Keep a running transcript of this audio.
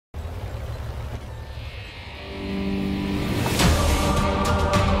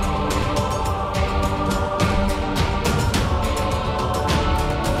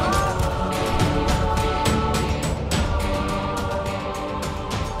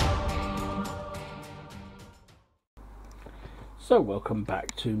So welcome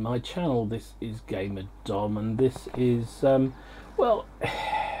back to my channel. This is Gamer Dom, and this is well,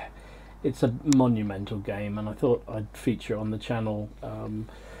 it's a monumental game, and I thought I'd feature it on the channel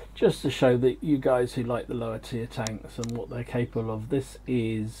just to show that you guys who like the lower tier tanks and what they're capable of. This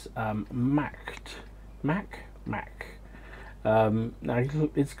is Mac. Now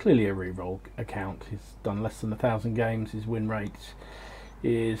it's clearly a reroll account. He's done less than 1,000 games. His win rate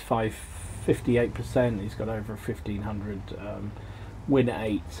is 58%. He's got over 1,500 win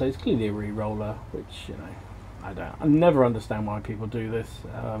 8, so it's clearly a re-roller, which, you know, I never understand why people do this.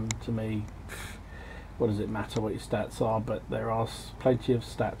 To me, what does it matter what your stats are? But there are plenty of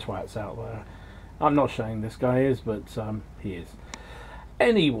stat twats out there. I'm not saying this guy is, but he is.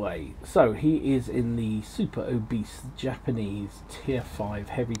 Anyway, so he is in the super obese Japanese tier 5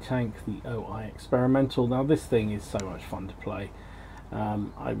 heavy tank, the O-I Experimental. Now this thing is so much fun to play.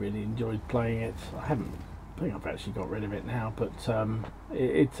 I really enjoyed playing it. I think I've actually got rid of it now, but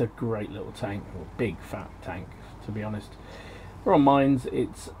it's a great little tank, or big fat tank, to be honest. For on mines,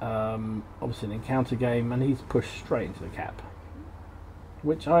 it's obviously an encounter game, and he's pushed straight into the cap,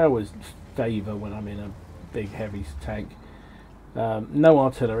 which I always favour when I'm in a big heavy tank. No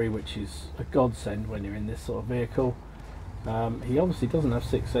artillery, which is a godsend when you're in this sort of vehicle. He obviously doesn't have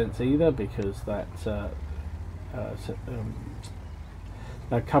Sixth Sense either, because that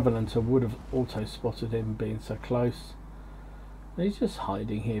Covenanter would have auto spotted him being so close. And he's just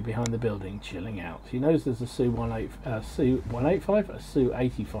hiding here behind the building, chilling out. He knows there's a Su-185, a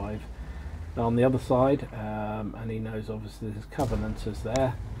Su-85 on the other side, and he knows obviously there's Covenanters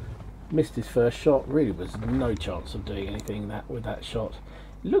there. Missed his first shot. Really was no chance of doing anything with that shot.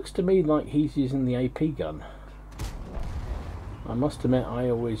 It looks to me like he's using the AP gun. I must admit, I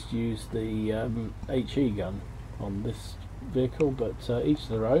always use the HE gun on this vehicle, but each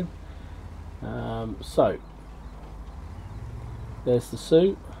their own. So there's the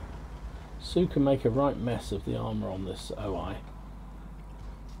Su. Su can make a right mess of the armor on this OI,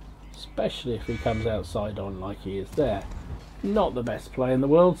 especially if he comes outside on like he is there. Not the best play in the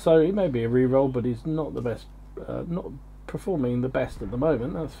world, so he may be a reroll, but he's not the best, not performing the best at the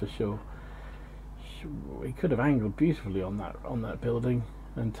moment, that's for sure. He could have angled beautifully on that building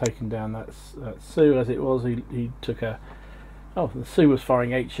and taken down that Su. As it was, he took a... Oh, the Su was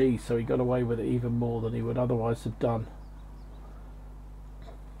firing HE, so he got away with it even more than he would otherwise have done.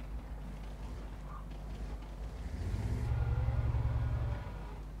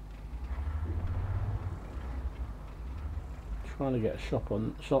 Trying to get a shot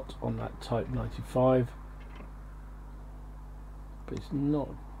on that Type 95, but it's not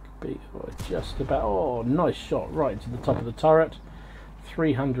just about. Oh, nice shot right into the top of the turret.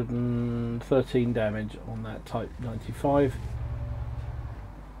 313 damage on that Type 95.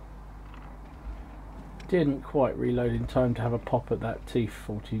 Didn't quite reload in time to have a pop at that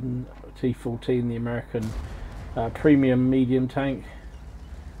T14, the American premium medium tank.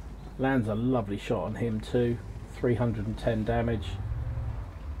 Lands a lovely shot on him too. 310 damage.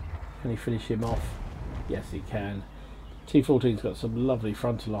 Can he finish him off? Yes, he can. T14's got some lovely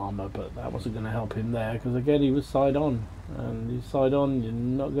frontal armor, but that wasn't going to help him there, because again he was side on, and you side on, you're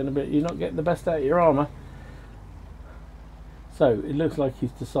not getting the best out of your armor. So it looks like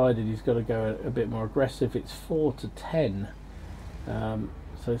he's decided he's got to go a bit more aggressive. It's 4-10, so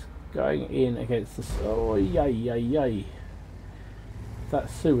it's going in against the... Oh, yay. If that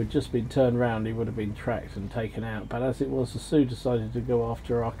Su had just been turned round, he would have been tracked and taken out, but as it was, the Su decided to go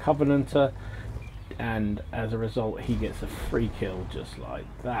after our Covenanter, and as a result he gets a free kill just like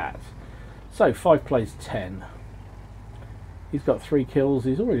that. So 5 plays 10. He's got 3 kills.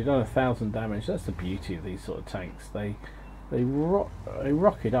 He's already done 1,000 damage. That's the beauty of these sort of tanks. They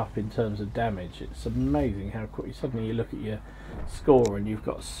rocket up in terms of damage. It's amazing how quick suddenly you look at your score and you've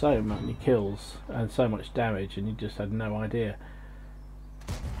got so many kills and so much damage, and you just had no idea.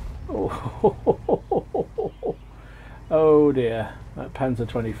 Oh dear, that Panzer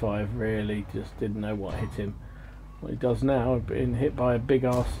 25 really just didn't know what hit him. What he does now, being hit by a big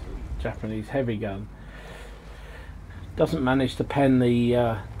ass Japanese heavy gun. Doesn't manage to pen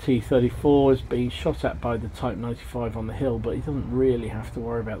the T-34, is being shot at by the Type 95 on the hill, but he doesn't really have to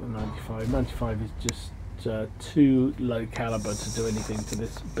worry about the 95. 95 is just too low caliber to do anything to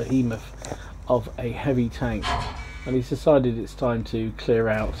this behemoth of a heavy tank. And he's decided it's time to clear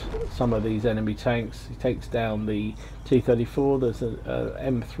out some of these enemy tanks. He takes down the T-34. There's a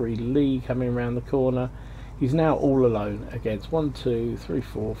M3 Lee coming around the corner. He's now all alone against 1, 2, 3,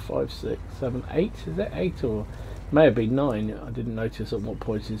 4, 5, 6, 7, 8. Is that 8 or may have been 9? I didn't notice at what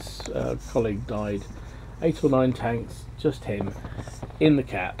point his colleague died. 8 or 9 tanks, just him in the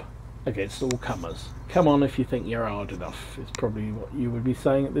cap. against all comers. Come on if you think you're hard enough, is probably what you would be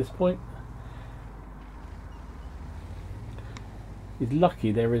saying at this point. He's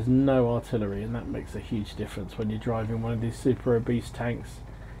lucky there is no artillery, and that makes a huge difference when you're driving one of these super obese tanks.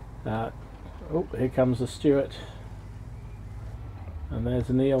 Oh, here comes a Stuart. And there's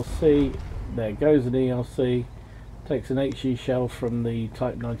an ELC. There goes an ELC. Takes an HE shell from the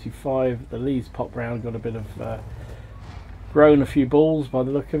Type 95. The Lee's popped round, got a bit of grown a few balls by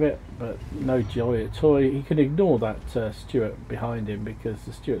the look of it, but no joy at all. He can ignore that Stuart behind him because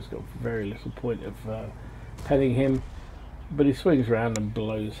the Stuart's got very little point of penning him. But he swings around and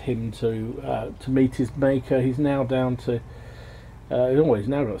blows him to meet his maker. He's now down to he's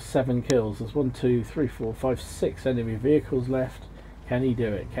now got 7 kills. There's 1, 2, 3, 4, 5, 6 enemy vehicles left. Can he do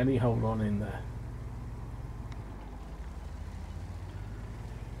it? Can he hold on in there?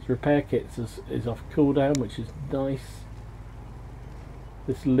 His repair kits is off cooldown, which is nice.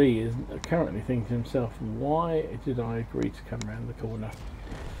 This Lee is currently thinking to himself, why did I agree to come around the corner?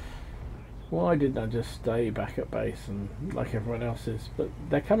 Why didn't I just stay back at base and like everyone else is? But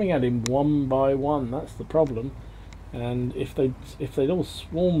they're coming at him one by one. That's the problem. And if they'd all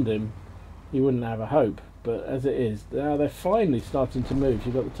swarmed him, he wouldn't have a hope. But as it is, now they're finally starting to move.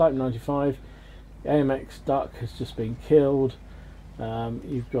 You've got the Type 95, AMX Duck has just been killed.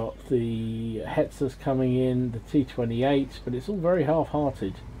 You've got the Hetzers coming in, the T28, but it's all very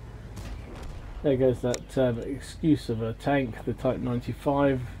half-hearted. There goes that excuse of a tank, the Type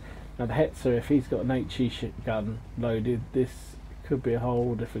 95. Now the Hetzer, if he's got an HE gun loaded, this could be a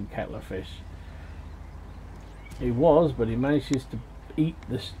whole different kettle of fish. He was, but he manages to eat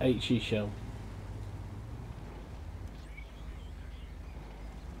this HE shell.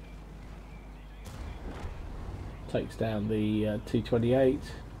 Takes down the T28.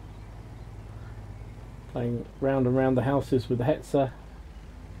 Playing round and round the houses with the Hetzer.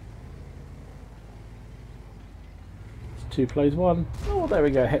 It's 2 plays 1. Oh, there we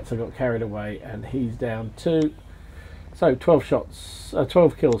go. Hetzer got carried away, and he's down 2. So 12 shots,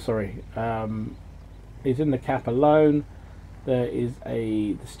 12 kills. Sorry. He's in the cap alone. There is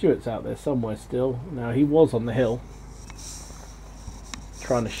the Stuart's out there somewhere still. Now he was on the hill,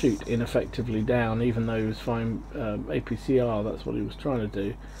 trying to shoot ineffectively down, even though he was fine APCR. That's what he was trying to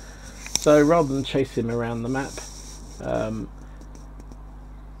do. So rather than chase him around the map,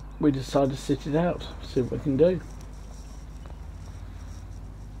 we decided to sit it out, see what we can do.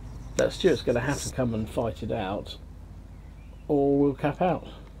 That Stuart's going to have to come and fight it out, or we'll cap out.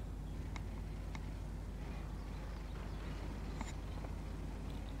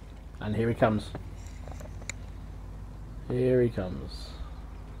 And here he comes. Here he comes.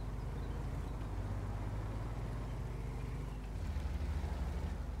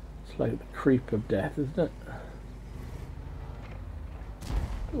 It's like the creep of death, isn't it?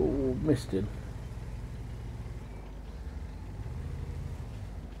 Oh, missed him.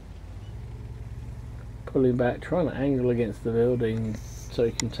 Pulling back, trying to angle against the building so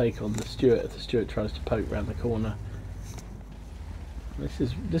he can take on the Stuart if the Stuart tries to poke round the corner.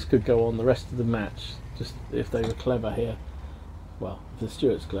 This could go on the rest of the match, just if they were clever here. Well, if the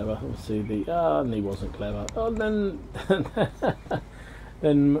Stuart's clever, obviously and he wasn't clever. Oh, then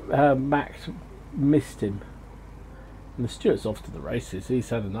Max missed him. And the Stuart's off to the races. He's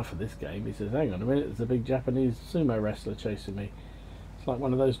had enough of this game. He says, hang on a minute, there's a big Japanese sumo wrestler chasing me. It's like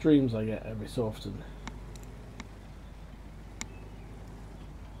one of those dreams I get every so often.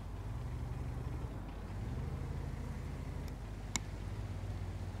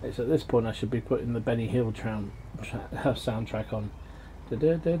 It's at this point I should be putting the Benny Hill soundtrack on.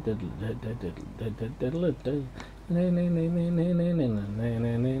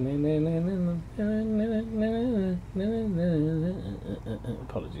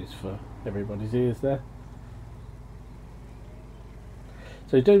 Apologies for everybody's ears there.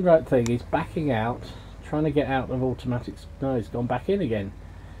 So he's doing the right thing. He's backing out, trying to get out of automatic. No, he's gone back in again.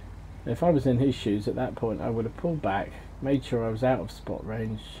 If I was in his shoes at that point, I would have pulled back, made sure I was out of spot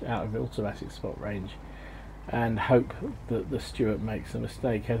range, out of automatic spot range, and hope that the Stuart makes a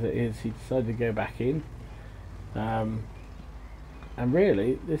mistake. As it is, he decided to go back in. And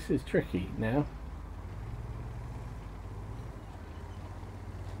really, this is tricky now.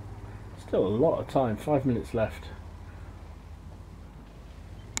 Still a lot of time, 5 minutes left.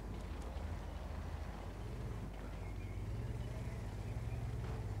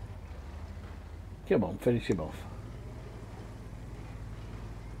 Come on, finish him off.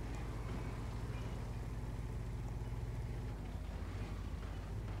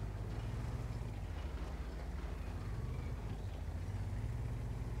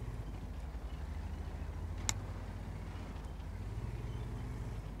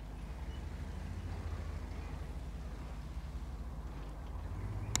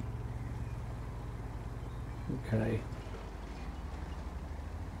 Okay.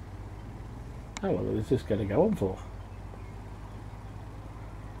 How long is this going to go on for?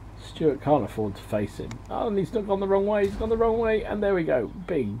 Stuart can't afford to face him. Oh, and he's not gone the wrong way. He's gone the wrong way. And there we go.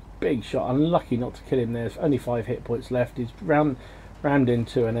 Big shot. Unlucky not to kill him. There's only 5 hit points left. He's rammed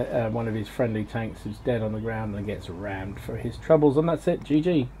into one of his friendly tanks who's dead on the ground and gets rammed for his troubles. And that's it.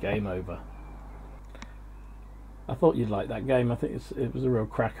 GG. Game over. I thought you'd like that game. I think it was a real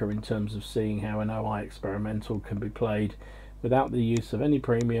cracker in terms of seeing how an OI experimental can be played without the use of any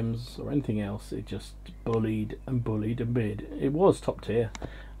premiums or anything else. It just bullied and bid. It was top tier,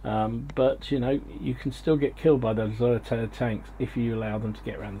 but you know, you can still get killed by those lower tier tanks if you allow them to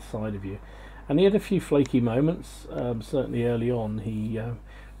get around the side of you. And he had a few flaky moments, certainly early on. He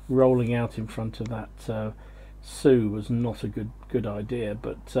rolling out in front of that Sue was not a good idea,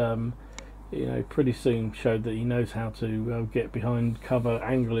 but you know, pretty soon showed that he knows how to get behind cover,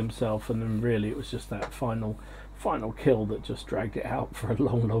 angle himself, and then really it was just that final kill that just dragged it out for a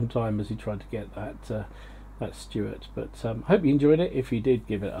long time as he tried to get that Stuart. But hope you enjoyed it. If you did,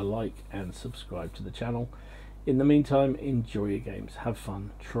 give it a like and subscribe to the channel. In the meantime, enjoy your games, have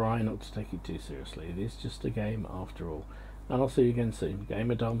fun, try not to take it too seriously. It is just a game after all, and I'll see you again soon.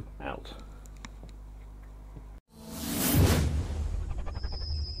 Gamer Dom out.